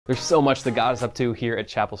There's so much that God is up to here at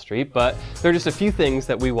Chapel Street, but there are just a few things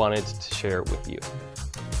that we wanted to share with you.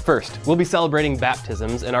 First, we'll be celebrating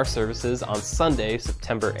baptisms in our services on Sunday,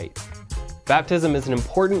 September 8th. Baptism is an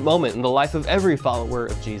important moment in the life of every follower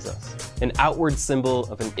of Jesus, an outward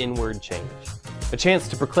symbol of an inward change, a chance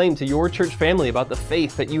to proclaim to your church family about the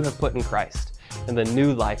faith that you have put in Christ and the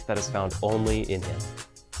new life that is found only in Him.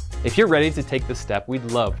 If you're ready to take this step, we'd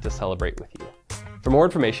love to celebrate with you. For more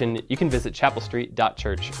information, you can visit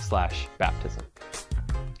chapelstreet.church/baptism.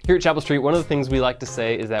 Here at Chapel Street, one of the things we like to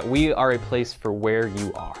say is that we are a place for where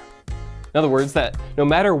you are. In other words, that no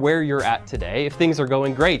matter where you're at today, if things are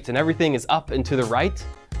going great and everything is up and to the right,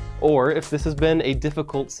 or if this has been a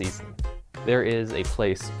difficult season, there is a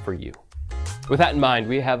place for you. With that in mind,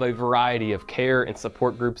 we have a variety of care and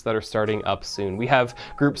support groups that are starting up soon. We have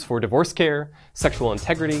groups for divorce care, sexual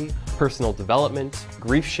integrity, personal development,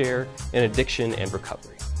 grief share, and addiction and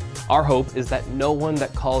recovery. Our hope is that no one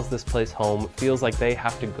that calls this place home feels like they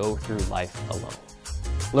have to go through life alone.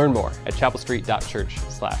 Learn more at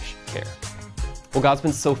chapelstreet.church/care. Well, God's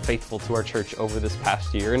been so faithful to our church over this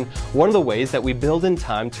past year, and one of the ways that we build in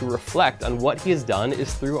time to reflect on what He has done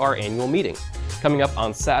is through our annual meeting, coming up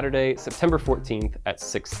on Saturday, September 14th at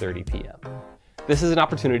 6:30 p.m. This is an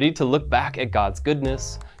opportunity to look back at God's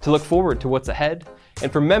goodness, to look forward to what's ahead,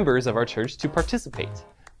 and for members of our church to participate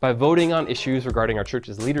by voting on issues regarding our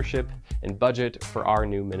church's leadership and budget for our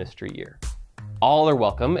new ministry year. All are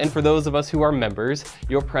welcome, and for those of us who are members,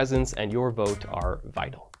 your presence and your vote are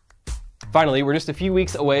vital. Finally, we're just a few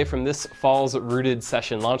weeks away from this fall's Rooted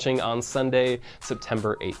session launching on Sunday,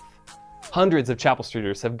 September 8th. Hundreds of Chapel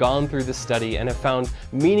Streeters have gone through this study and have found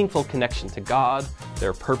meaningful connection to God,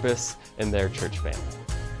 their purpose, and their church family.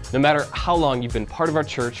 No matter how long you've been part of our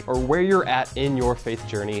church or where you're at in your faith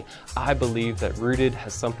journey, I believe that Rooted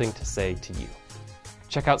has something to say to you.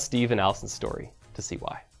 Check out Steve and Allison's story to see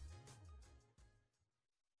why.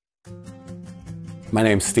 My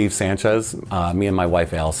name's Steve Sanchez. Me and my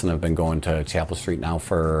wife Allison have been going to Chapel Street now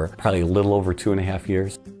for probably a little over 2.5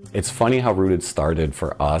 years. It's funny how Rooted started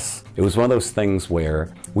for us. It was one of those things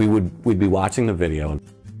where we'd be watching the video.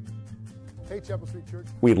 Hey, Chapel Street Church.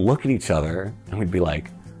 We'd look at each other and we'd be like,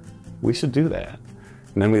 we should do that.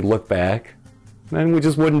 And then we'd look back and then we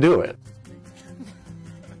just wouldn't do it.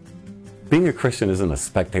 Being a Christian isn't a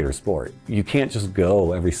spectator sport. You can't just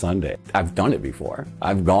go every Sunday. I've done it before.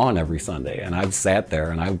 I've gone every Sunday and I've sat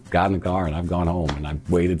there and I've got in the car and I've gone home and I've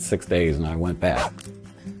waited 6 days and I went back.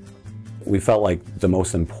 We felt like the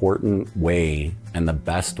most important way and the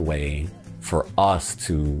best way for us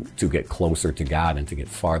to get closer to God and to get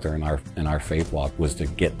farther in our faith walk was to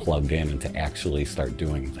get plugged in and to actually start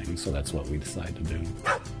doing things. So that's what we decided to do.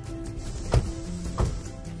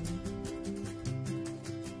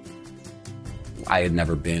 I had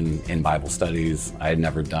never been in Bible studies. I had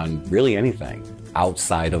never done really anything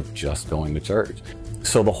outside of just going to church.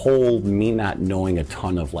 So the whole me not knowing a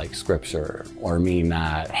ton of like scripture or me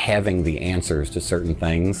not having the answers to certain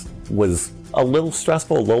things was a little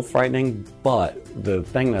stressful, a little frightening, but the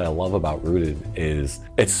thing that I love about Rooted is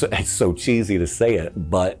it's so cheesy to say it,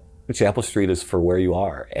 but Chapel Street is for where you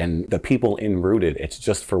are, and the people in Rooted, it's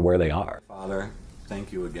just for where they are. Father,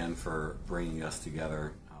 thank you again for bringing us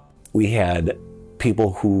together. We had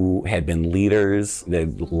people who had been leaders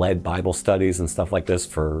that led Bible studies and stuff like this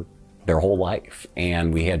for their whole life.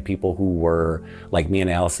 And we had people who were like me and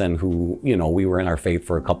Allison who, you know, we were in our faith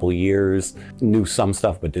for a couple of years, knew some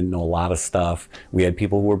stuff but didn't know a lot of stuff. We had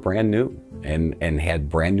people who were brand new and had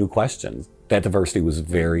brand new questions. That diversity was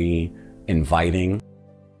very inviting.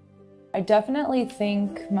 I definitely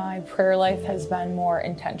think my prayer life has been more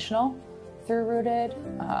intentional through Rooted,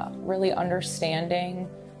 really understanding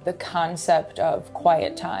the concept of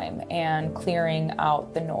quiet time and clearing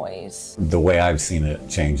out the noise. The way I've seen it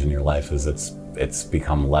change in your life is it's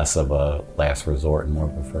become less of a last resort and more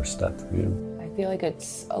of a first step for you. I feel like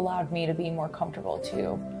it's allowed me to be more comfortable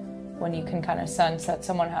too, when you can kind of sense that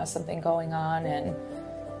someone has something going on and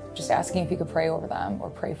just asking if you could pray over them or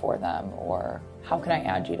pray for them, or how can I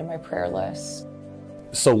add you to my prayer list?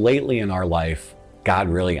 So lately in our life, God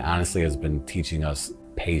really honestly has been teaching us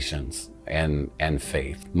patience and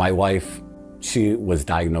faith. My wife, she was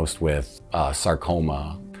diagnosed with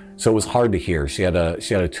sarcoma, so it was hard to hear. She had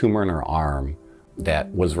a tumor in her arm that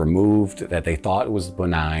was removed, that they thought was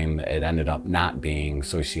benign. It ended up not being,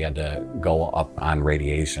 so she had to go up on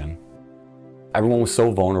radiation. Everyone was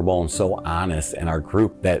so vulnerable and so honest in our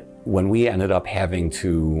group that when we ended up having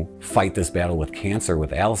to fight this battle with cancer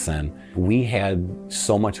with Allison, we had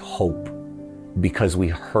so much hope because we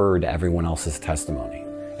heard everyone else's testimony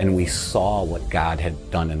and we saw what God had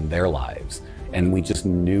done in their lives. And we just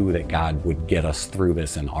knew that God would get us through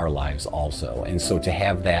this in our lives also. And so to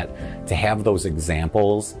have those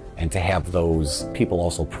examples and to have those people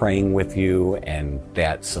also praying with you and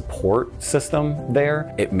that support system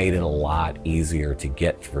there, it made it a lot easier to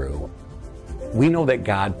get through. We know that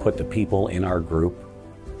God put the people in our group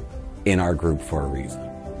for a reason.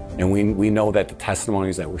 And we know that the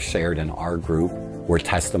testimonies that were shared in our group were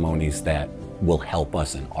testimonies that will help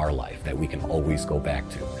us in our life, that we can always go back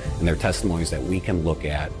to. And they're testimonies that we can look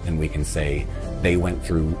at and we can say, they went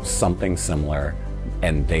through something similar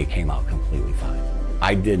and they came out completely fine.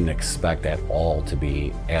 I didn't expect at all to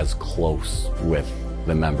be as close with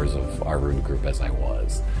the members of our Rooted group as I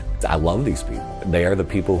was. I love these people. They are the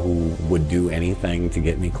people who would do anything to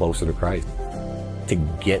get me closer to Christ. To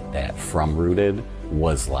get that from Rooted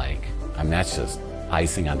was like, I mean, that's just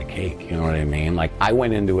icing on the cake, you know what I mean? Like, I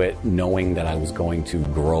went into it knowing that I was going to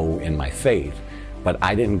grow in my faith, but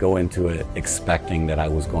I didn't go into it expecting that I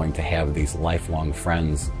was going to have these lifelong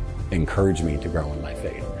friends encourage me to grow in my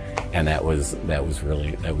faith. And that was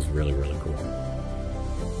really cool.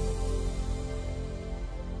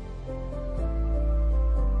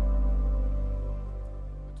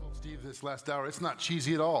 This last hour, it's not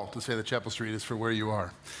cheesy at all to say that Chapel Street is for where you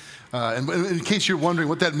are. And in case you're wondering,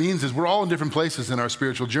 what that means is we're all in different places in our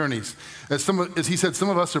spiritual journeys. As he said, some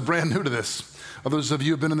of us are brand new to this. Others of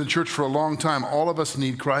you have been in the church for a long time. All of us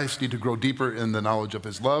need Christ, need to grow deeper in the knowledge of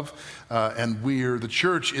his love. And the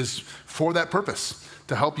church is for that purpose,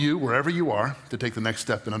 to help you wherever you are to take the next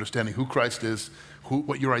step in understanding who Christ is,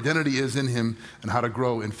 what your identity is in him, and how to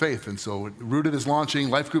grow in faith. And so Rooted is launching,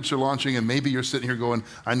 life groups are launching, and maybe you're sitting here going,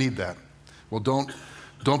 I need that. Well,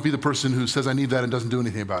 don't be the person who says I need that and doesn't do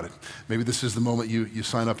anything about it. Maybe this is the moment you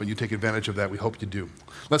sign up and you take advantage of that. We hope you do.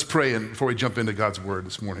 Let's pray before we jump into God's word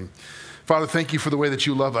this morning. Father, thank you for the way that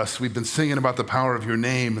you love us. We've been singing about the power of your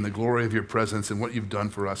name and the glory of your presence and what you've done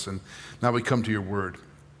for us. And now we come to your word.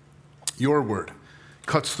 Your word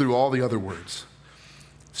cuts through all the other words,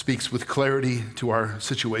 speaks with clarity to our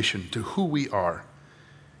situation, to who we are.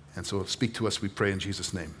 And so speak to us, we pray in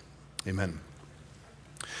Jesus' name. Amen.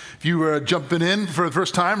 If you were jumping in for the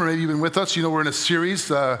first time, or maybe you've been with us, you know we're in a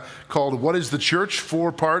series called What is the Church?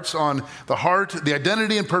 4 parts on the heart, the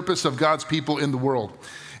identity and purpose of God's people in the world.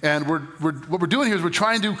 And what we're doing here is we're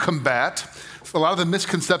trying to combat a lot of the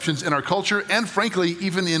misconceptions in our culture and frankly,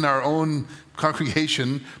 even in our own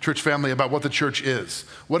congregation, church family, about what the church is.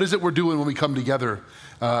 What is it we're doing when we come together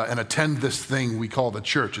and attend this thing we call the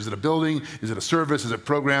church? Is it a building? Is it a service? Is it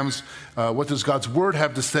programs? What does God's word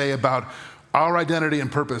have to say about our identity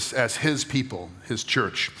and purpose as his people, his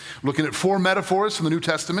church? Looking at 4 metaphors from the New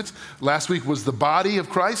Testament. Last week was the body of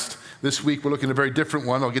Christ. This week we're looking at a very different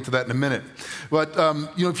one. I'll get to that in a minute. But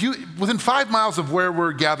if you within 5 miles of where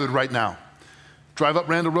we're gathered right now, drive up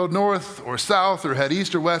Randall Road North or south or head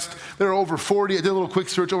east or west, there are over 40, I did a little quick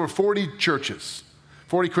search, over 40 churches,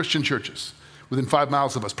 40 Christian churches within 5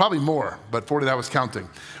 miles of us, probably more, but 40 that I was counting.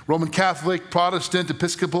 Roman Catholic, Protestant,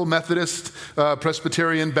 Episcopal, Methodist,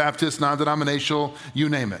 Presbyterian, Baptist, non-denominational, you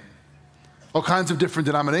name it. All kinds of different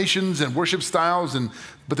denominations and worship styles,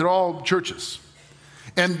 but they're all churches.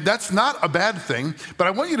 And that's not a bad thing, but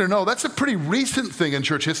I want you to know that's a pretty recent thing in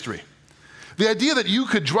church history. The idea that you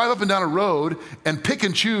could drive up and down a road and pick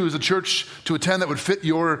and choose a church to attend that would fit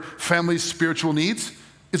your family's spiritual needs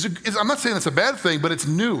I'm not saying it's a bad thing, but it's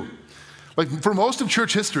new. Like for most of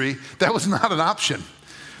church history, that was not an option.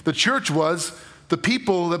 The church was the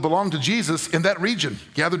people that belonged to Jesus in that region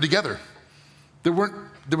gathered together. There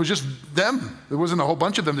was just them. There wasn't a whole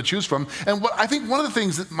bunch of them to choose from. And I think one of the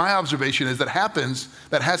things that my observation is that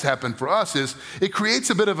has happened for us is it creates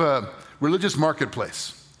a bit of a religious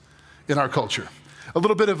marketplace in our culture. A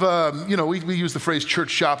little bit of we use the phrase church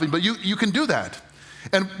shopping, but you can do that.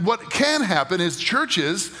 And what can happen is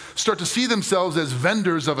churches start to see themselves as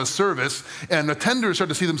vendors of a service, and attenders start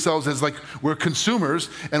to see themselves as like we're consumers,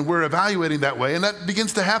 and we're evaluating that way, and that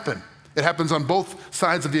begins to happen. It happens on both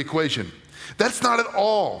sides of the equation. That's not at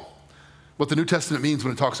all what the New Testament means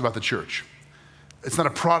when it talks about the church. It's not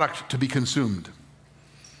a product to be consumed.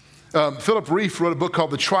 Philip Reif wrote a book called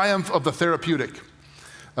The Triumph of the Therapeutic.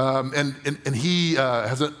 And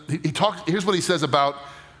here's what he says about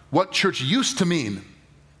what church used to mean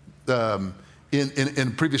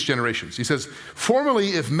in previous generations. He says, formerly,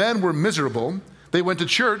 if men were miserable, they went to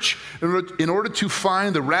church in order to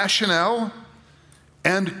find the rationale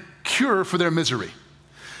and cure for their misery.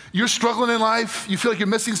 You're struggling in life, you feel like you're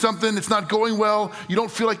missing something, it's not going well, you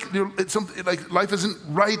don't feel like life isn't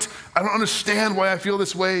right, I don't understand why I feel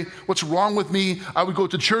this way, what's wrong with me? I would go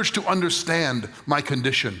to church to understand my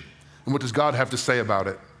condition. And what does God have to say about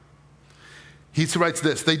it? He writes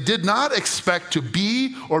this: they did not expect to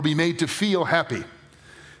be or be made to feel happy.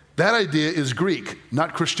 That idea is Greek,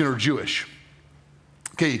 not Christian or Jewish.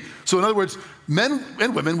 Okay, so in other words, men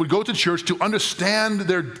and women would go to church to understand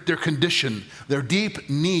their condition, their deep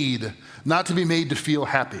need, not to be made to feel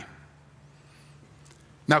happy.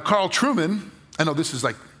 Now, Carl Trueman, I know this is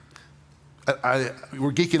like,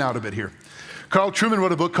 we're geeking out a bit here. Carl Trueman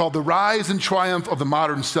wrote a book called The Rise and Triumph of the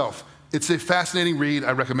Modern Self. It's a fascinating read.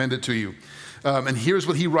 I recommend it to you. And here's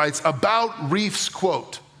what he writes about Reef's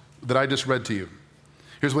quote that I just read to you.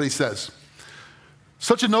 Here's what he says.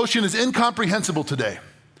 Such a notion is incomprehensible today.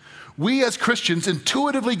 We as Christians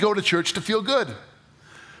intuitively go to church to feel good.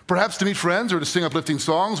 Perhaps to meet friends or to sing uplifting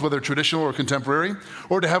songs, whether traditional or contemporary,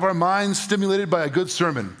 or to have our minds stimulated by a good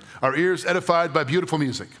sermon, our ears edified by beautiful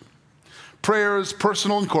music. Prayers,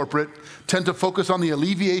 personal and corporate, tend to focus on the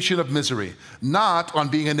alleviation of misery, not on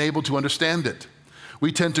being enabled to understand it.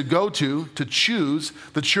 We tend to choose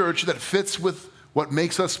the church that fits with what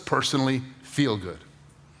makes us personally feel good.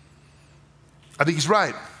 I think he's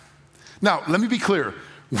right. Now, let me be clear.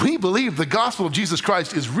 We believe the gospel of Jesus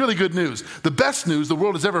Christ is really good news, the best news the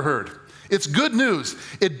world has ever heard. It's good news.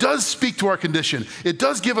 It does speak to our condition. It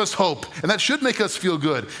does give us hope, and that should make us feel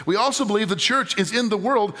good. We also believe the church is in the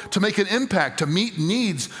world to make an impact, to meet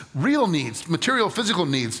needs, real needs, material, physical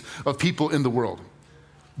needs of people in the world.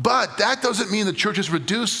 But that doesn't mean the church is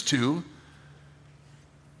reduced to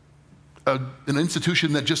an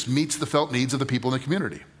institution that just meets the felt needs of the people in the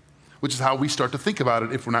community, which is how we start to think about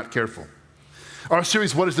it if we're not careful. Our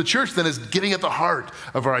series, What is the Church, then, is getting at the heart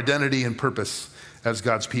of our identity and purpose as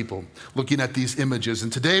God's people, looking at these images.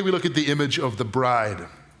 And today we look at the image of the bride.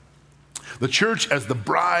 The church as the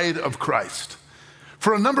bride of Christ.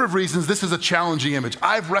 For a number of reasons, this is a challenging image.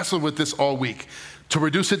 I've wrestled with this all week. To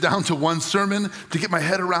reduce it down to one sermon, to get my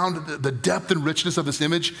head around the depth and richness of this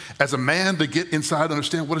image as a man, to get inside and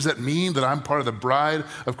understand what does that mean that I'm part of the bride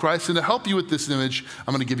of Christ. And to help you with this image,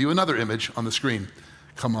 I'm going to give you another image on the screen.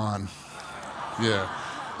 Come on. Yeah.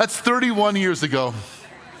 That's 31 years ago.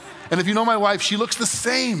 And if you know my wife, she looks the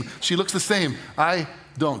same. She looks the same. I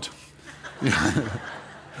don't.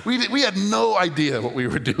 We had no idea what we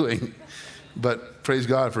were doing. But praise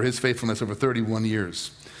God for his faithfulness over 31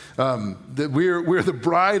 years. That we're the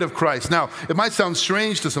bride of Christ. Now, it might sound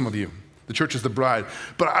strange to some of you. The church is the bride.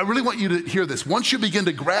 But I really want you to hear this. Once you begin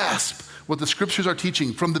to grasp what the scriptures are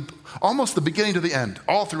teaching from almost the beginning to the end,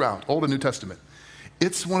 all throughout Old and New Testament,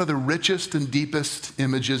 it's one of the richest and deepest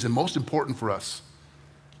images and most important for us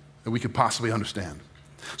that we could possibly understand.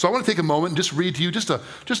 So I want to take a moment and just read to you just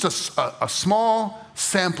a small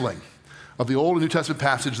sampling of the Old and New Testament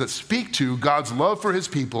passage that speak to God's love for his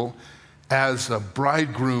people as a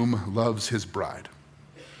bridegroom loves his bride.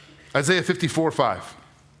 Isaiah 54:5.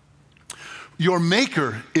 Your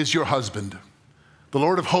maker is your husband. The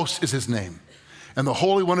Lord of hosts is his name. And the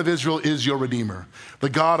Holy One of Israel is your Redeemer. The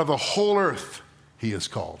God of the whole earth he is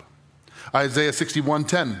called. Isaiah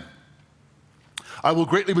 61:10. I will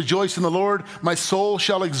greatly rejoice in the Lord. My soul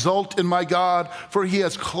shall exult in my God, for he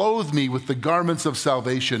has clothed me with the garments of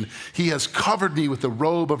salvation. He has covered me with the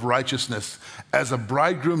robe of righteousness. As a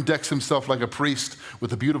bridegroom decks himself like a priest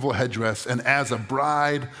with a beautiful headdress, and as a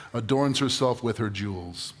bride adorns herself with her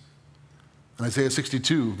jewels. And Isaiah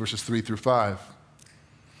 62, verses 3 through 5.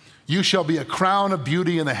 You shall be a crown of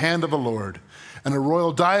beauty in the hand of the Lord, and a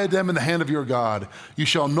royal diadem in the hand of your God. You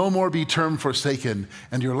shall no more be termed forsaken,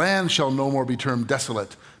 and your land shall no more be termed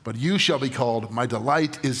desolate, but you shall be called, my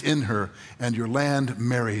delight is in her, and your land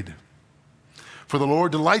married. For the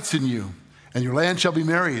Lord delights in you, and your land shall be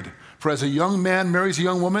married. For as a young man marries a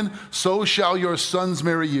young woman, so shall your sons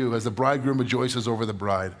marry you. As the bridegroom rejoices over the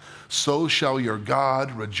bride, so shall your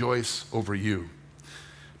God rejoice over you.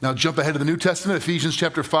 Now jump ahead to the New Testament, Ephesians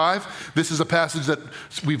chapter 5. This is a passage that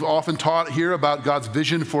we've often taught here about God's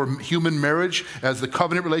vision for human marriage as the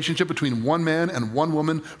covenant relationship between one man and one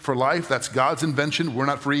woman for life. That's God's invention. We're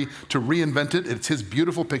not free to reinvent it. It's his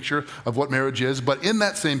beautiful picture of what marriage is. But in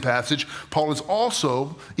that same passage, Paul is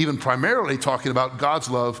also, even primarily, talking about God's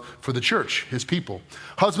love for the church, his people.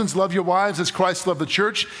 Husbands, love your wives as Christ loved the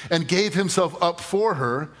church and gave himself up for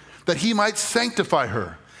her, that he might sanctify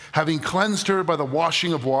her, having cleansed her by the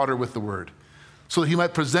washing of water with the word, so that he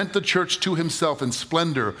might present the church to himself in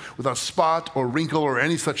splendor, without spot or wrinkle or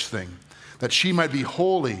any such thing, that she might be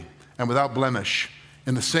holy and without blemish.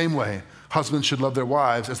 In the same way, husbands should love their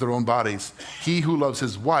wives as their own bodies. He who loves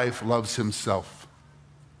his wife loves himself.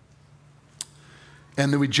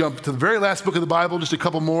 And then we jump to the very last book of the Bible, just a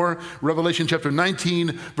couple more, Revelation chapter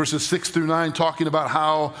 19, verses 6 through 9, talking about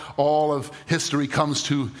how all of history comes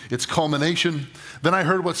to its culmination. Then I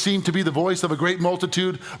heard what seemed to be the voice of a great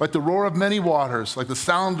multitude, like the roar of many waters, like the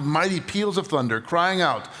sound of mighty peals of thunder, crying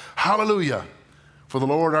out, Hallelujah! For the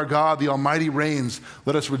Lord our God, the Almighty reigns.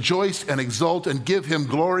 Let us rejoice and exult and give him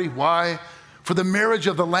glory. Why? For the marriage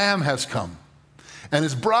of the Lamb has come, and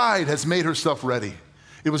his bride has made herself ready.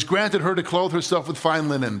 It was granted her to clothe herself with fine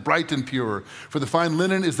linen, bright and pure. For the fine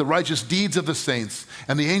linen is the righteous deeds of the saints.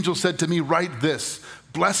 And the angel said to me, write this,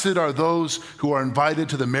 blessed are those who are invited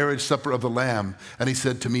to the marriage supper of the Lamb. And he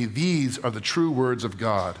said to me, these are the true words of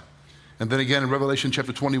God. And then again in Revelation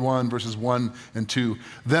chapter 21, verses 1 and 2,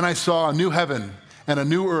 then I saw a new heaven and a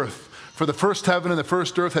new earth. For the first heaven and the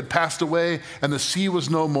first earth had passed away, and the sea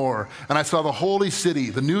was no more. And I saw the holy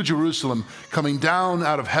city, the new Jerusalem, coming down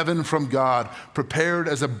out of heaven from God, prepared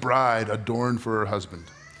as a bride adorned for her husband.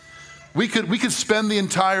 We could spend the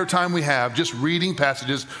entire time we have just reading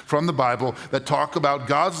passages from the Bible that talk about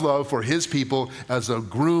God's love for his people as a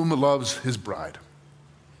groom loves his bride.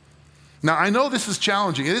 Now, I know this is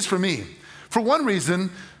challenging. It is for me. For one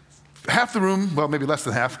reason, half the room, well, maybe less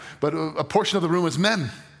than half, but a portion of the room is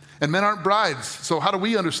men. And men aren't brides. So how do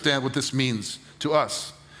we understand what this means to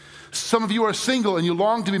us? Some of you are single and you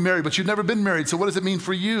long to be married, but you've never been married. So what does it mean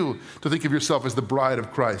for you to think of yourself as the bride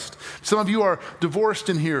of Christ? Some of you are divorced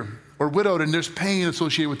in here or widowed, and there's pain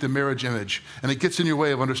associated with the marriage image, and it gets in your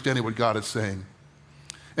way of understanding what God is saying.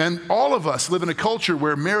 And all of us live in a culture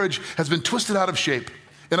where marriage has been twisted out of shape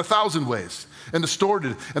in 1,000 ways and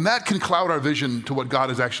distorted, and that can cloud our vision to what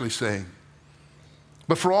God is actually saying.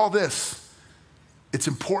 But for all this, it's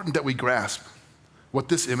important that we grasp what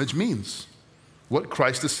this image means, what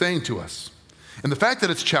Christ is saying to us. And the fact that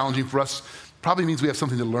it's challenging for us probably means we have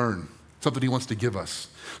something to learn, something he wants to give us.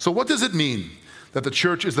 So what does it mean that the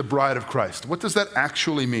church is the bride of Christ? What does that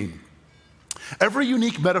actually mean? Every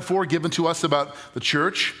unique metaphor given to us about the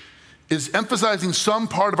church is emphasizing some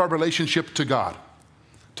part of our relationship to God,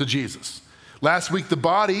 to Jesus. Last week, the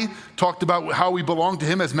body talked about how we belong to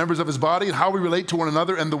him as members of his body and how we relate to one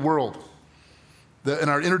another and the world.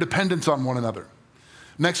 And our interdependence on one another.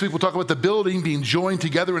 Next week, we'll talk about the building being joined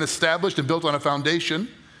together and established and built on a foundation.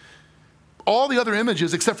 All the other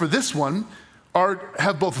images, except for this one,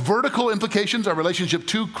 have both vertical implications, our relationship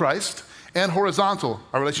to Christ, and horizontal,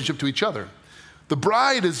 our relationship to each other. The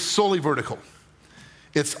bride is solely vertical.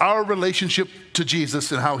 It's our relationship to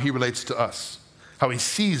Jesus and how he relates to us, how he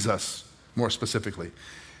sees us more specifically.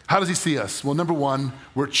 How does he see us? Well, number one,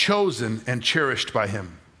 we're chosen and cherished by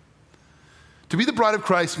him. To be the bride of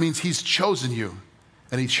Christ means he's chosen you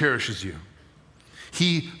and he cherishes you.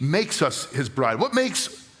 He makes us his bride. What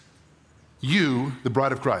makes you the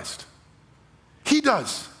bride of Christ? He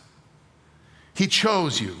does. He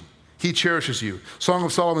chose you. He cherishes you. Song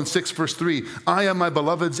of Solomon 6, verse 3, I am my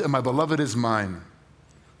beloved's and my beloved is mine.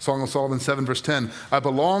 Song of Solomon 7, verse 10, I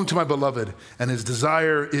belong to my beloved and his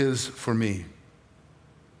desire is for me.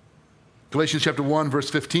 Galatians chapter 1, verse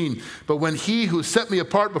 15, but when he who set me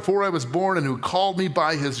apart before I was born and who called me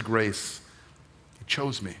by his grace, he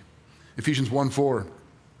chose me. Ephesians 1, 4,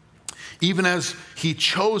 even as he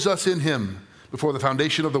chose us in him before the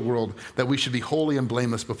foundation of the world, that we should be holy and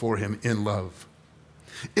blameless before him in love.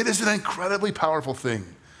 It is an incredibly powerful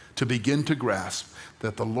thing to begin to grasp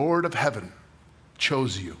that the Lord of heaven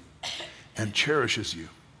chose you and cherishes you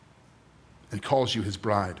and calls you his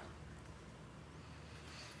bride.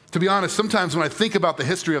 To be honest, sometimes when I think about the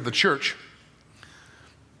history of the church,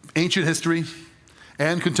 ancient history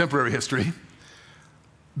and contemporary history,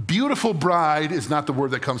 beautiful bride is not the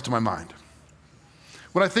word that comes to my mind.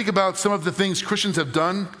 When I think about some of the things Christians have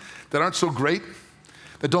done that aren't so great,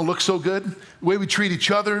 that don't look so good, the way we treat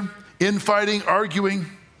each other, infighting, arguing,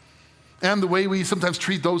 and the way we sometimes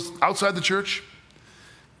treat those outside the church,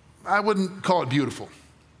 I wouldn't call it beautiful.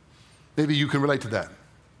 Maybe you can relate to that.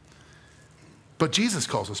 But Jesus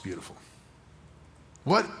calls us beautiful.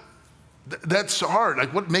 That's hard.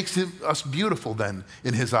 Like, what makes us beautiful then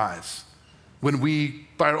in his eyes? When we,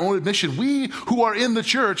 by our own admission, we who are in the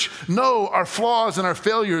church know our flaws and our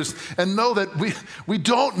failures and know that we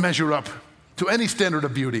don't measure up to any standard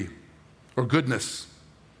of beauty or goodness.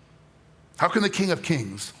 How can the King of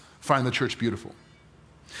Kings find the church beautiful?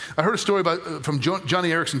 I heard a story from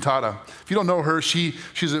Johnny Erickson Tata. If you don't know her, she's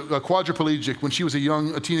a quadriplegic. When she was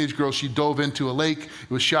a teenage girl, she dove into a lake. It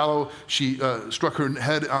was shallow. She struck her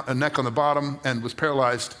head and neck on the bottom and was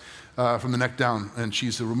paralyzed from the neck down. And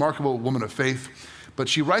she's a remarkable woman of faith. But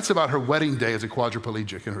she writes about her wedding day as a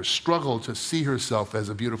quadriplegic and her struggle to see herself as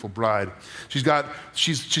a beautiful bride. She's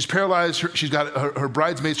paralyzed. She's got her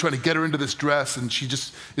bridesmaids trying to get her into this dress, and she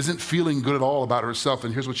just isn't feeling good at all about herself.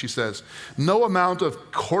 And here's what she says: "No amount of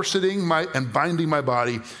corseting and binding my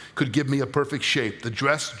body could give me a perfect shape. The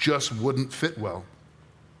dress just wouldn't fit well.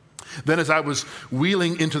 Then as I was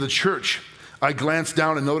wheeling into the church, I glanced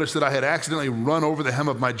down and noticed that I had accidentally run over the hem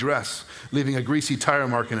of my dress, leaving a greasy tire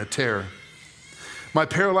mark and a tear. My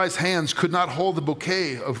paralyzed hands could not hold the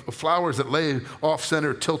bouquet of flowers that lay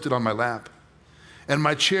off-center tilted on my lap. And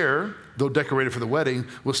my chair, though decorated for the wedding,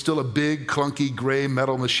 was still a big, clunky, gray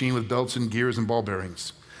metal machine with belts and gears and ball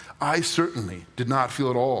bearings. I certainly did not feel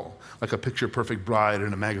at all like a picture-perfect bride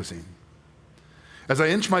in a magazine. As I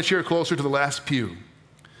inched my chair closer to the last pew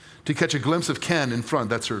to catch a glimpse of Ken in front,"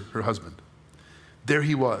 that's her husband, "there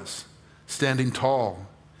he was, standing tall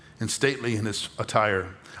and stately in his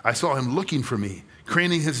attire. I saw him looking for me,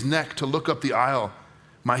 craning his neck to look up the aisle.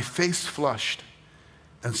 My face flushed,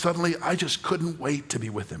 and suddenly I just couldn't wait to be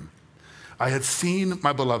with him. I had seen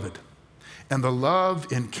my beloved, and the love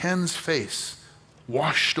in Ken's face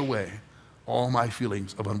washed away all my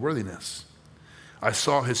feelings of unworthiness. I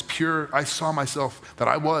saw myself that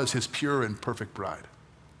I was his pure and perfect bride."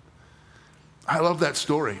 I love that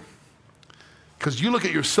story. Because you look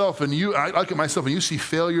at yourself and I look at myself and you see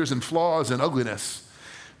failures and flaws and ugliness.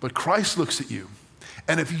 But Christ looks at you.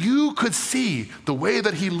 And if you could see the way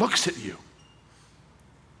that he looks at you.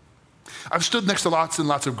 I've stood next to lots and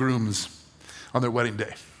lots of grooms on their wedding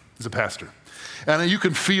day as a pastor. And you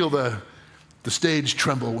can feel the stage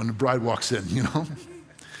tremble when the bride walks in, you know.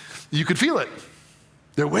 You can feel it.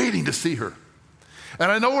 They're waiting to see her.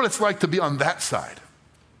 And I know what it's like to be on that side.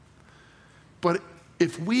 But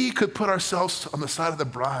if we could put ourselves on the side of the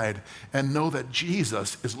bride and know that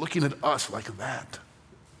Jesus is looking at us like that,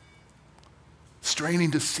 straining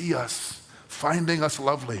to see us, finding us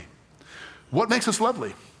lovely. What makes us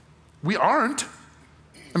lovely? We aren't.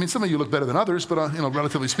 I mean, some of you look better than others, but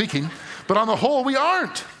relatively speaking. But on the whole, we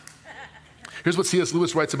aren't. Here's what C.S.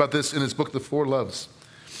 Lewis writes about this in his book, The Four Loves.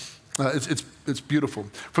 It's beautiful.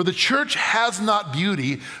 "For the church has not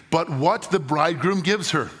beauty, but what the bridegroom gives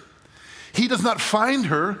her. He does not find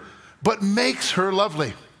her, but makes her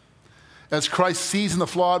lovely. As Christ sees in the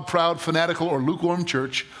flawed, proud, fanatical, or lukewarm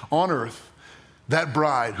church on earth, that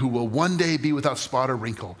bride who will one day be without spot or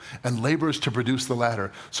wrinkle and labors to produce the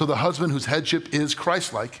latter. So the husband whose headship is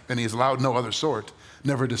Christ-like, and he is allowed no other sort,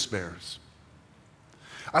 never despairs."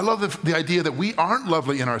 I love the idea that we aren't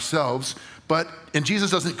lovely in ourselves, and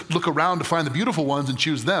Jesus doesn't look around to find the beautiful ones and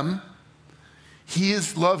choose them.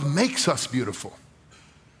 His love makes us beautiful.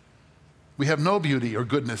 We have no beauty or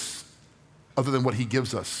goodness other than what he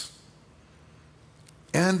gives us.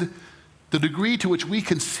 And the degree to which we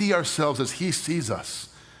can see ourselves as he sees us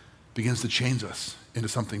begins to change us into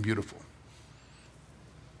something beautiful.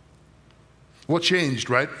 What changed,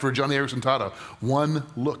 right, for Johnny Erickson Tada? One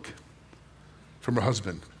look from her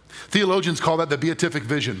husband. Theologians call that the beatific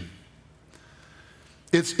vision.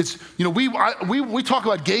 We talk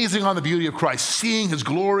about gazing on the beauty of Christ, seeing his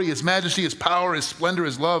glory, his majesty, his power, his splendor,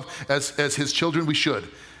 his love as his children. We should.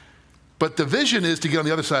 But the vision is to get on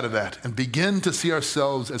the other side of that and begin to see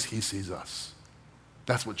ourselves as he sees us.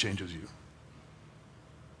 That's what changes you.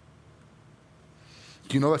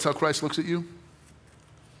 Do you know that's how Christ looks at you?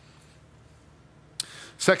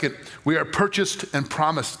 Second, we are purchased and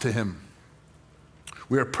promised to him.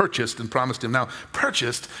 We are purchased and promised him. Now,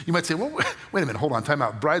 purchased, you might say, well, wait a minute, hold on, time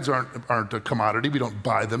out. Brides aren't a commodity. We don't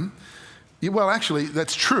buy them. Well, actually,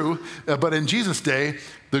 that's true. But in Jesus' day,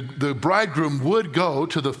 the bridegroom would go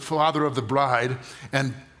to the father of the bride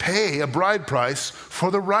and pay a bride price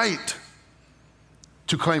for the right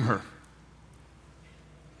to claim her,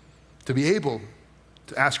 to be able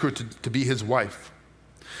to ask her to be his wife.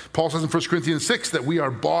 Paul says in 1 Corinthians 6 that we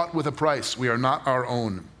are bought with a price. We are not our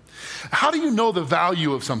own. How do you know the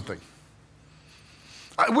value of something?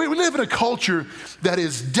 We live in a culture that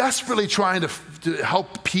is desperately trying to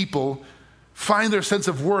help people find their sense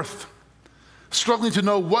of worth, struggling to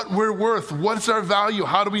know what we're worth, what's our value,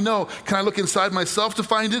 how do we know? Can I look inside myself to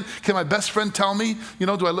find it? Can my best friend tell me? Am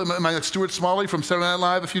I like Stuart Smalley from Saturday Night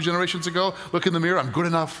Live a few generations ago? Look in the mirror, I'm good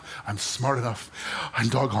enough, I'm smart enough, I'm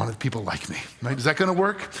doggone it, people like me. Right? Is that gonna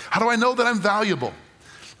work? How do I know that I'm valuable?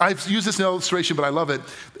 I've used this in an illustration, but I love it.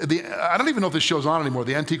 I don't even know if this show's on anymore,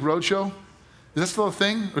 the Antique Roadshow. Is that still a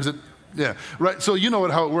thing, or is it? Yeah, right, so you know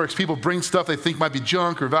how it works. People bring stuff they think might be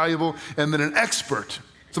junk or valuable, and then an expert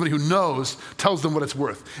Somebody who knows tells them what it's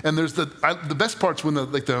worth. And there's the best part's when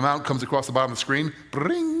the amount comes across the bottom of the screen,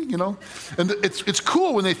 bring, you know. And it's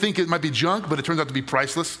cool when they think it might be junk, but it turns out to be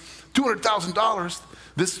priceless. $200,000,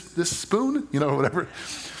 this spoon, you know, or whatever.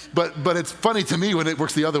 But it's funny to me when it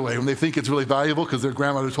works the other way, when they think it's really valuable because their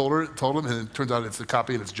grandmother told them, and it turns out it's a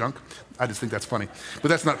copy and it's junk. I just think that's funny. But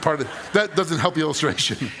that's not part of it. That doesn't help the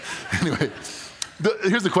illustration. Anyway,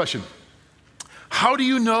 here's the question. How do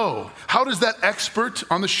you know? How does that expert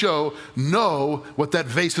on the show know what that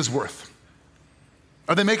vase is worth?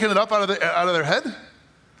 Are they making it up out of their head?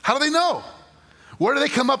 How do they know? Where do they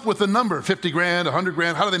come up with the number? 50 grand, 100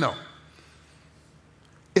 grand? How do they know?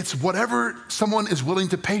 It's whatever someone is willing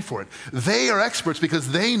to pay for it. They are experts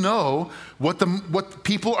because they know what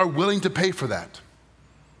people are willing to pay for that.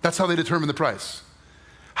 That's how they determine the price.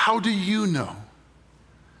 How do you know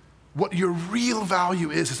what your real value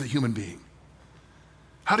is as a human being?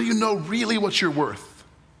 How do you know really what you're worth?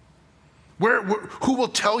 Who will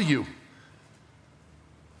tell you?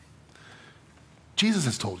 Jesus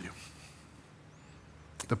has told you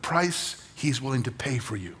the price he's willing to pay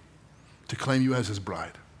for you to claim you as his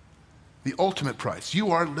bride. The ultimate price.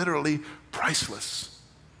 You are literally priceless.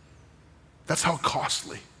 That's how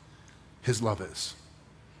costly his love is.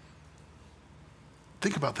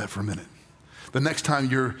 Think about that for a minute. The next time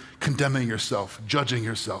you're condemning yourself, judging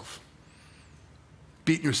yourself,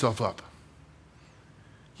 beating yourself up,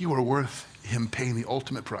 you are worth him paying the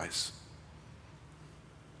ultimate price.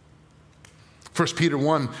 1 Peter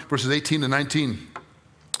 1, verses 18 to 19.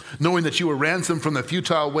 Knowing that you were ransomed from the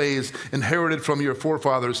futile ways inherited from your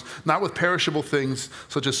forefathers, not with perishable things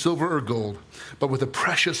such as silver or gold, but with the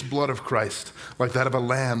precious blood of Christ, like that of a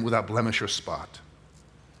lamb without blemish or spot.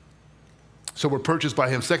 So we're purchased by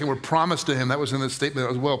him. Second, we're promised to him. That was in the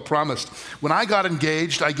statement as well, promised. When I got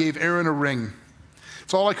engaged, I gave Aaron a ring.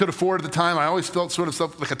 It's all I could afford at the time. I always felt sort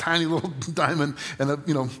of like a tiny little diamond and a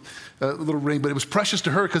little ring, but it was precious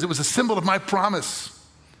to her because it was a symbol of my promise.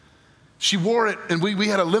 She wore it, and we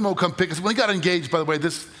had a limo come pick us. When we got engaged, by the way,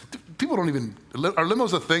 people don't even, our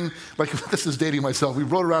limo's a thing. Like, this is dating myself. We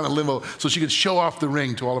rode around in a limo so she could show off the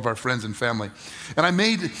ring to all of our friends and family. And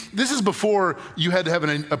this is before you had to have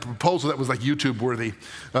a proposal that was like YouTube worthy.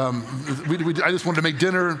 I just wanted to make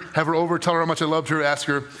dinner, have her over, tell her how much I loved her, ask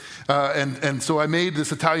her. And so I made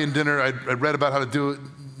this Italian dinner. I read about how to do it,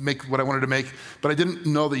 make what I wanted to make, but I didn't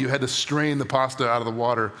know that you had to strain the pasta out of the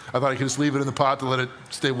water. I thought I could just leave it in the pot to let it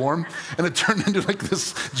stay warm. And it turned into like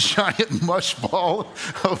this giant mush ball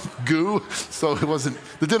of goo. So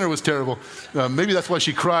the dinner was terrible. Maybe that's why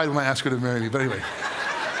she cried when I asked her to marry me, but anyway.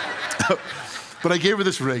 But I gave her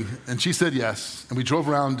this ring, and she said yes, and we drove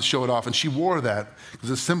around to show it off, and she wore that as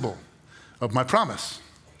a symbol of my promise,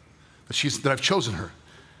 that I've chosen her.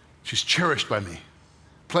 She's cherished by me,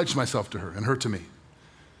 pledged myself to her, and her to me.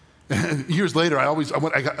 And years later,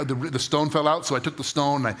 the stone fell out, so I took the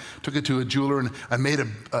stone, and I took it to a jeweler, and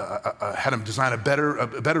I had him design a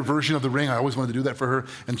better version of the ring. I always wanted to do that for her,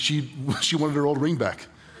 and she wanted her old ring back.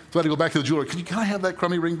 So I had to go back to the jeweler. Can I have that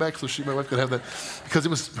crummy ring back so my wife could have that? Because it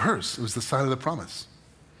was hers. It was the sign of the promise.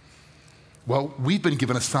 Well, we've been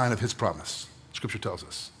given a sign of his promise, Scripture tells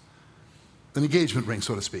us. An engagement ring,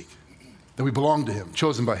 so to speak, that we belong to him,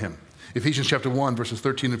 chosen by him. Ephesians chapter 1, verses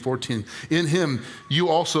 13 and 14. In him, you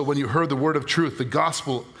also, when you heard the word of truth, the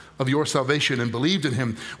gospel of your salvation, and believed in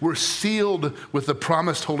him, were sealed with the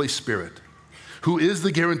promised Holy Spirit, who is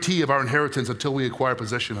the guarantee of our inheritance until we acquire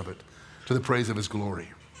possession of it, to the praise of his glory.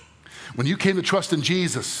 When you came to trust in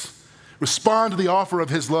Jesus, respond to the offer of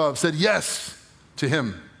his love, said yes to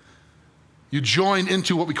him, you join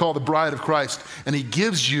into what we call the bride of Christ, and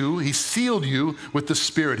he sealed you with the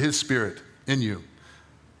Spirit, his Spirit in you,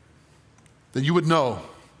 that you would know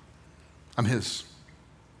I'm his.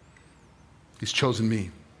 He's chosen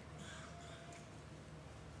me.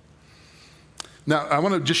 Now, I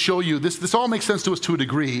want to just show you, this all makes sense to us to a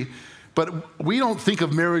degree, but we don't think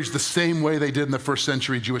of marriage the same way they did in the first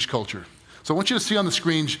century Jewish culture. So I want you to see on the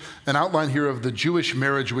screen an outline here of the Jewish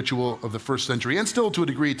marriage ritual of the first century, and still to a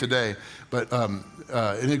degree today, but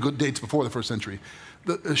in good dates before the first century.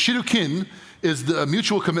 The shidduchin is the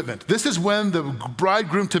mutual commitment. This is when the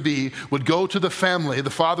bridegroom-to-be would go to the family, the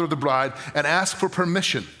father of the bride, and ask for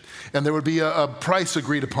permission. And there would be a price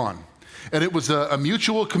agreed upon. And it was a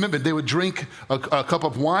mutual commitment. They would drink a cup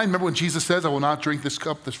of wine. Remember when Jesus says, I will not drink this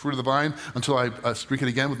cup, this fruit of the vine, until I drink it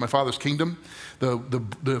again with my Father's kingdom?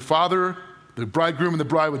 The father, the bridegroom, and the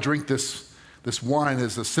bride would drink this wine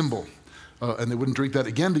as a symbol. And they wouldn't drink that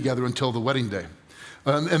again together until the wedding day.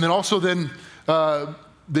 And then also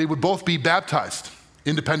they would both be baptized.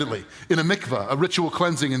 independently. In a mikvah, a ritual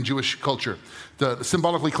cleansing in Jewish culture,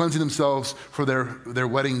 symbolically cleansing themselves for their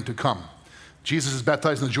wedding to come. Jesus is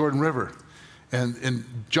baptized in the Jordan River. And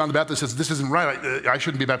John the Baptist says, this isn't right, I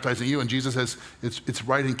shouldn't be baptizing you. And Jesus says, it's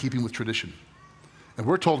right in keeping with tradition. And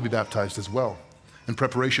we're told to be baptized as well in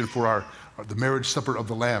preparation for the marriage supper of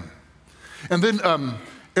the Lamb. And then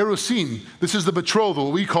erusin, this is the betrothal,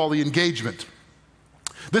 what we call the engagement.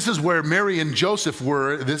 This is where Mary and Joseph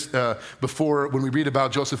were before, when we read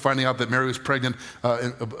about Joseph finding out that Mary was pregnant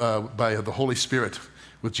by the Holy Spirit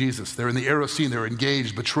with Jesus. They're in the erusin, they're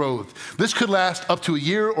engaged, betrothed. This could last up to a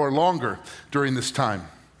year or longer during this time,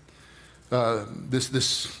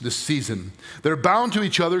 this season. They're bound to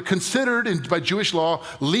each other, considered by Jewish law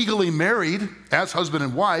legally married as husband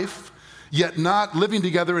and wife, yet not living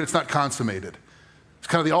together, and it's not consummated. It's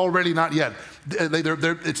kind of the already not yet.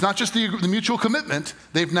 It's not just the mutual commitment.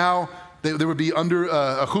 They would be under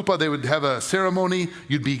a chuppah, they would have a ceremony,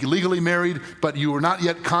 you'd be legally married, but you were not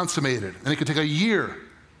yet consummated. And it could take a year.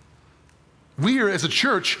 We are, as a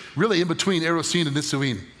church, really in between erusin and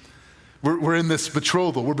nisuin. We're in this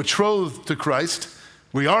betrothal. We're betrothed to Christ.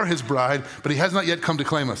 We are his bride, but he has not yet come to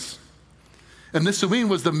claim us. And nisuin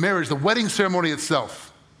was the marriage, the wedding ceremony itself.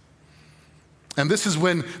 And this is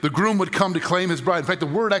when the groom would come to claim his bride. In fact, the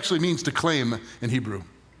word actually means to claim in Hebrew.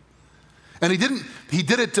 And he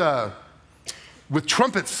did it with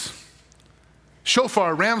trumpets,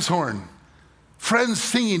 shofar, ram's horn, friends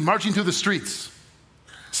singing, marching through the streets,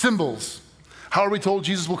 cymbals. How are we told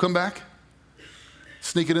Jesus will come back?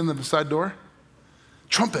 Sneak it in the side door.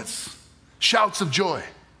 Trumpets, shouts of joy.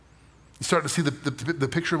 You start to see the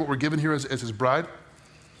picture of what we're given here as his bride.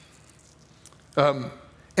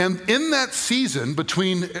 And in that season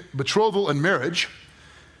between betrothal and marriage,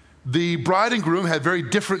 the bride and groom had very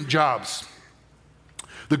different jobs.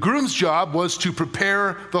 The groom's job was to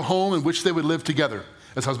prepare the home in which they would live together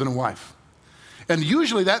as husband and wife. And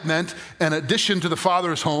usually that meant an addition to the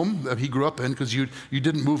father's home that he grew up in, because you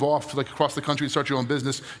didn't move off like across the country and start your own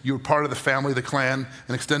business. You were part of the family, the clan,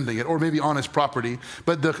 and extending it, or maybe on his property.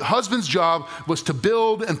 But the husband's job was to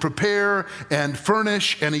build and prepare and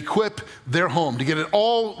furnish and equip their home, to get it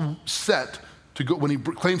all set to go when he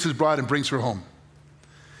claims his bride and brings her home.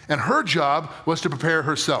 And her job was to prepare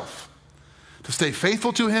herself, to stay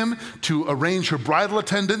faithful to him, to arrange her bridal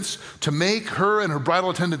attendants, to make her and her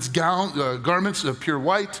bridal attendants' garments of pure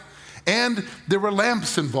white. And there were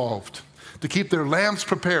lamps involved, to keep their lamps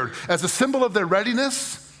prepared as a symbol of their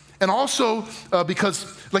readiness, and also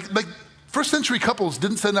because like first century couples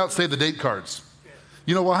didn't send out save the date cards.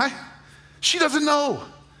 You know why? She doesn't know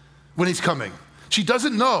when he's coming. She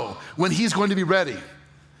doesn't know when he's going to be ready.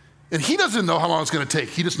 And he doesn't know how long it's going to take.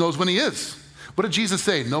 He just knows when he is. What did Jesus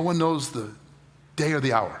say? No one knows the day or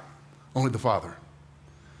the hour, only the Father.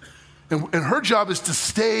 And her job is to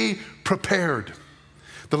stay prepared.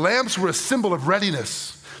 The lamps were a symbol of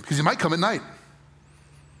readiness, because he might come at night,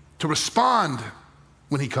 to respond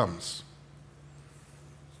when he comes.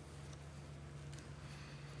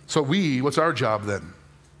 So what's our job then?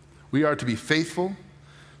 We are to be faithful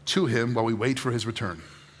to him while we wait for his return.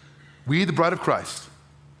 We, the bride of Christ,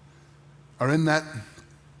 are in that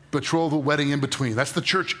betrothal wedding in between. That's the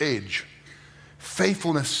church age.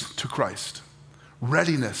 Faithfulness to Christ,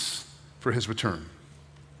 readiness for his return.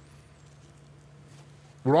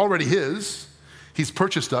 We're already his. He's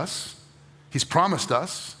purchased us. He's promised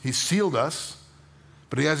us. He's sealed us,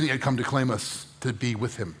 but he hasn't yet come to claim us to be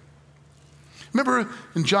with him. Remember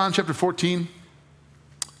in John chapter 14,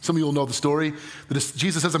 some of you will know the story.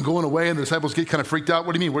 Jesus says, I'm going away, and the disciples get kind of freaked out.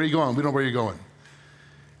 What do you mean? Where are you going? We don't know where you're going.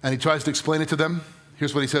 And he tries to explain it to them.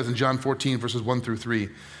 Here's what he says in John 14, verses 1 through 3.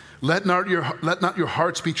 Let not your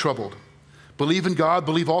hearts be troubled. Believe in God,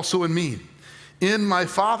 believe also in me. In my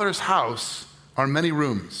Father's house are many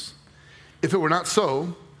rooms. If it were not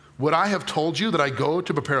so, would I have told you that I go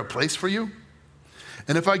to prepare a place for you?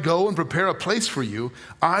 And if I go and prepare a place for you,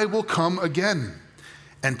 I will come again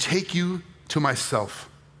and take you to myself,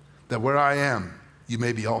 that where I am, you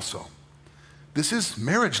may be also. This is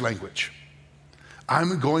marriage language.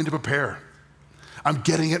 I'm going to prepare. I'm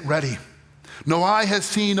getting it ready. No eye has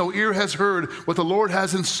seen, no ear has heard what the Lord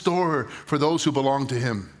has in store for those who belong to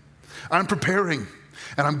him. I'm preparing,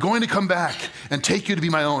 and I'm going to come back and take you to be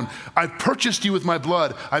my own. I've purchased you with my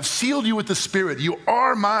blood. I've sealed you with the Spirit. You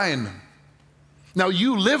are mine. Now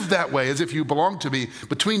you live that way as if you belong to me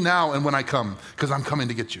between now and when I come, because I'm coming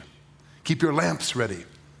to get you. Keep your lamps ready,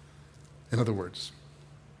 in other words.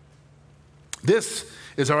 This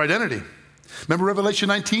is our identity. Remember Revelation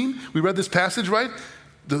 19? We read this passage, right?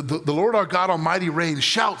 The Lord our God Almighty reigns,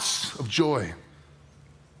 shouts of joy,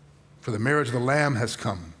 for the marriage of the Lamb has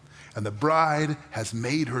come, and the bride has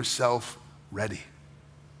made herself ready.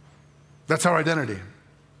 That's our identity.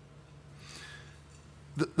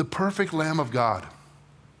 The perfect Lamb of God,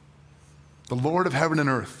 the Lord of heaven and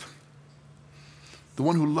earth, the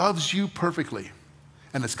one who loves you perfectly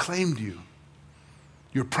and has claimed you.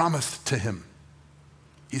 You're promised to him.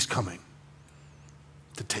 He's coming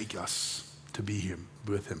to take us to be him,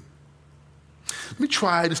 with him. Let me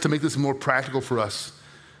try just to make this more practical for us,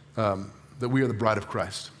 that we are the bride of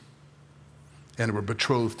Christ and we're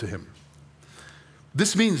betrothed to him.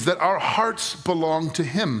 This means that our hearts belong to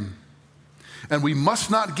him, and we must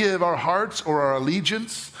not give our hearts or our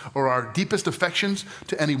allegiance or our deepest affections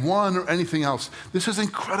to anyone or anything else. This is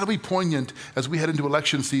incredibly poignant as we head into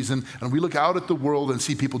election season and we look out at the world and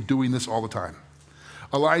see people doing this all the time,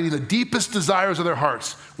 aligning the deepest desires of their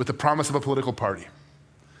hearts with the promise of a political party.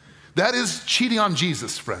 That is cheating on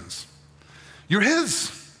Jesus, friends. You're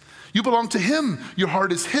his. You belong to him. Your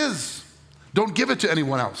heart is his. Don't give it to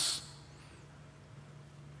anyone else.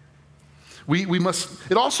 We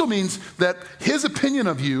must, it also means that his opinion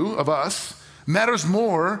of you, of us, matters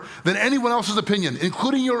more than anyone else's opinion,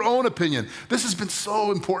 including your own opinion. This has been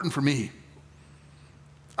so important for me.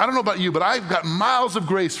 I don't know about you, but I've got miles of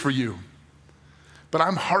grace for you. But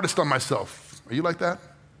I'm hardest on myself. Are you like that?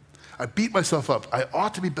 I beat myself up. I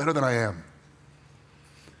ought to be better than I am.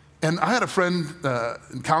 And I had a friend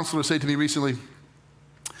and counselor say to me recently,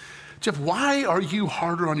 Jeff, why are you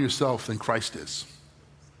harder on yourself than Christ is?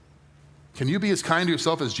 Can you be as kind to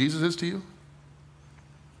yourself as Jesus is to you?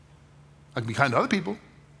 I can be kind to other people.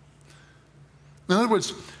 In other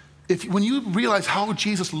words, when you realize how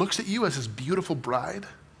Jesus looks at you as his beautiful bride,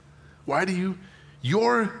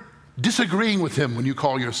 you're disagreeing with him when you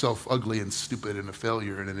call yourself ugly and stupid and a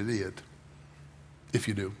failure and an idiot, if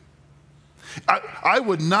you do. I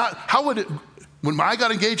would not, when I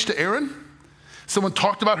got engaged to Erin, someone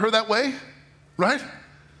talked about her that way, right?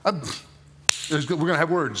 We're gonna have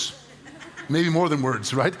words. Maybe more than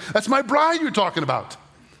words, right? That's my bride you're talking about.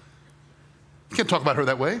 You can't talk about her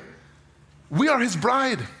that way. We are his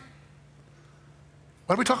bride.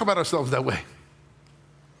 Why do we talk about ourselves that way?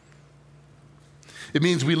 It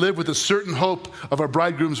means we live with a certain hope of our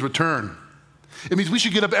bridegroom's return. It means we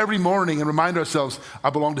should get up every morning and remind ourselves, I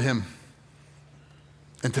belong to him.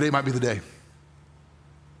 And today might be the day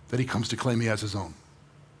that he comes to claim me as his own.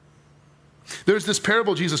 There's this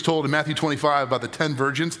parable Jesus told in Matthew 25 about the 10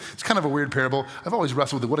 virgins. It's kind of a weird parable. I've always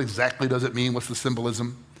wrestled with it. What exactly does it mean? What's the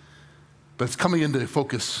symbolism? But it's coming into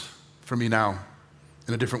focus for me now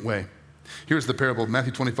in a different way. Here's the parable,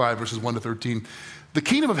 Matthew 25, verses 1 to 13. The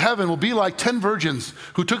kingdom of heaven will be like 10 virgins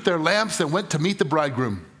who took their lamps and went to meet the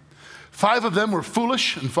bridegroom. 5 of them were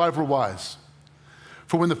foolish and 5 were wise.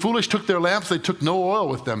 For when the foolish took their lamps, they took no oil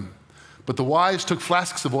with them, but the wise took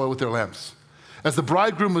flasks of oil with their lamps. As the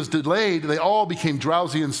bridegroom was delayed, they all became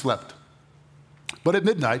drowsy and slept. But at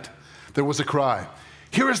midnight, there was a cry,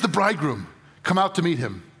 "Here is the bridegroom, come out to meet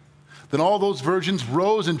him." Then all those virgins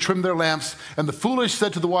rose and trimmed their lamps, and the foolish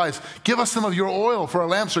said to the wise, "Give us some of your oil, for our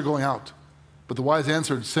lamps are going out." But the wise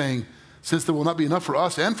answered, saying, "Since there will not be enough for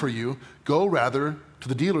us and for you, go rather to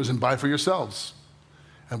the dealers and buy for yourselves."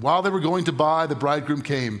 And while they were going to buy, the bridegroom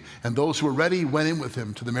came, and those who were ready went in with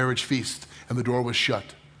him to the marriage feast, and the door was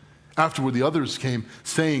shut. Afterward, the others came,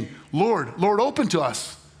 saying, "Lord, Lord, open to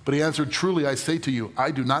us." But he answered, "Truly, I say to you,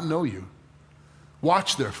 I do not know you.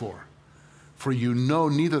 Watch, therefore, for you know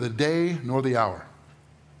neither the day nor the hour."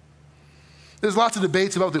 There's lots of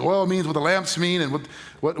debates about what the oil means, what the lamps mean, and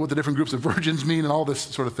what the different groups of virgins mean, and all this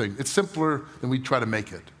sort of thing. It's simpler than we try to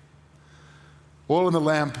make it. Oil in the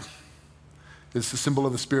lamp is the symbol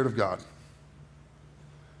of the Spirit of God.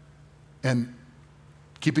 And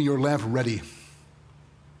keeping your lamp ready.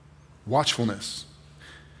 Watchfulness.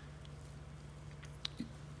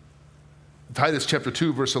 Titus chapter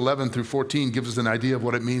 2, verse 11 through 14 gives us an idea of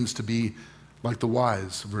what it means to be like the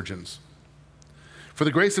wise virgins. For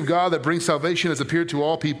the grace of God that brings salvation has appeared to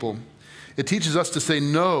all people. It teaches us to say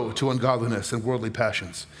no to ungodliness and worldly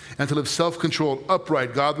passions, and to live self-controlled,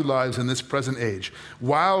 upright, godly lives in this present age,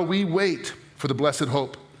 while we wait for the blessed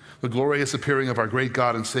hope, the glorious appearing of our great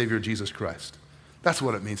God and Savior, Jesus Christ. That's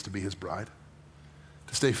what it means to be his bride.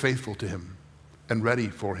 To stay faithful to him and ready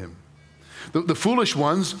for him. The foolish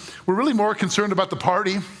ones were really more concerned about the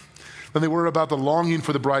party than they were about the longing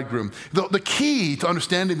for the bridegroom. The key to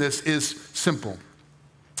understanding this is simple.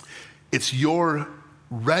 It's your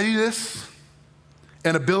readiness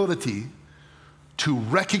and ability to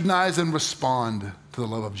recognize and respond to the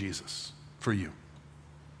love of Jesus for you.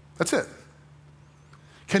 That's it.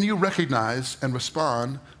 Can you recognize and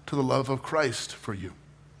respond to the love of Christ for you?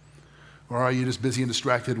 Or are you just busy and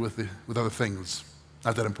distracted with other things?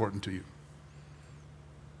 Not that important to you.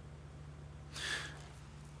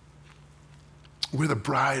 We're the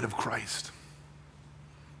bride of Christ.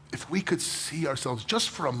 If we could see ourselves just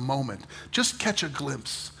for a moment, just catch a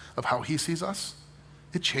glimpse of how he sees us,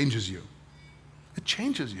 it changes you. It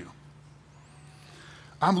changes you.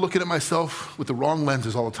 I'm looking at myself with the wrong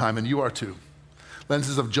lenses all the time, and you are too.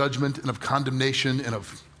 Lenses of judgment and of condemnation and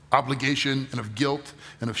of obligation and of guilt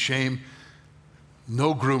and of shame.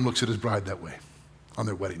 No groom looks at his bride that way on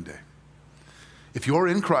their wedding day. If you're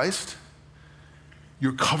in Christ,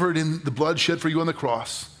 you're covered in the blood shed for you on the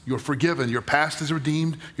cross. You're forgiven. Your past is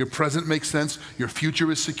redeemed. Your present makes sense. Your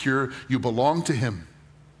future is secure. You belong to him.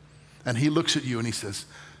 And he looks at you and he says,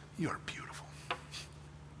 you're beautiful.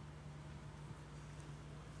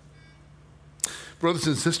 Brothers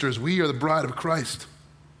and sisters, we are the bride of Christ.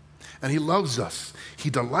 And he loves us. He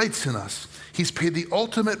delights in us. He's paid the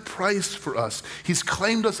ultimate price for us. He's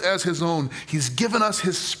claimed us as his own. He's given us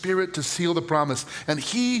his Spirit to seal the promise. And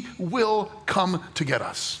he will come to get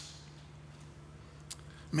us.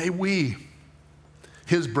 May we,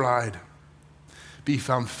 his bride, be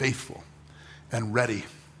found faithful and ready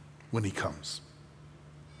when he comes.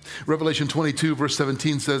 Revelation 22, verse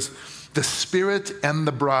 17 says, the Spirit and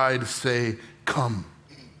the bride say, come.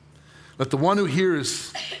 Let the one who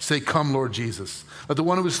hears say, come, Lord Jesus. Let the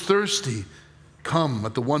one who is thirsty come.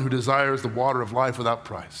 Let the one who desires the water of life without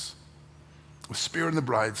price. The Spirit and the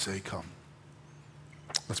bride say, come.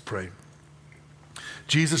 Let's pray.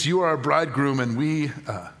 Jesus, you are our bridegroom, and we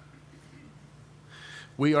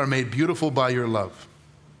are made beautiful by your love.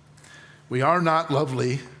 We are not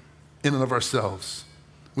lovely in and of ourselves.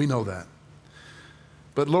 We know that.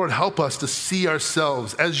 But Lord, help us to see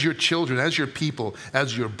ourselves as your children, as your people,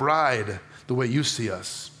 as your bride, the way you see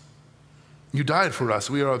us. You died for us.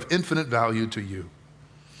 We are of infinite value to you.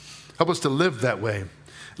 Help us to live that way.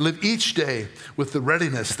 Live each day with the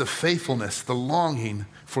readiness, the faithfulness, the longing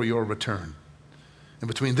for your return. And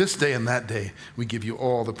between this day and that day, we give you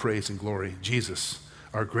all the praise and glory. Jesus,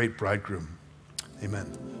 our great bridegroom.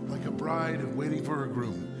 Amen. Like a bride waiting for her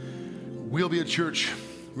groom, we'll be a church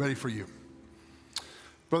ready for you.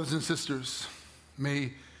 Brothers and sisters,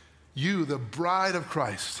 may you, the bride of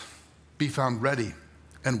Christ, be found ready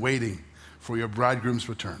and waiting for your bridegroom's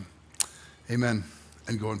return. Amen,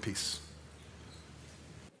 and go in peace.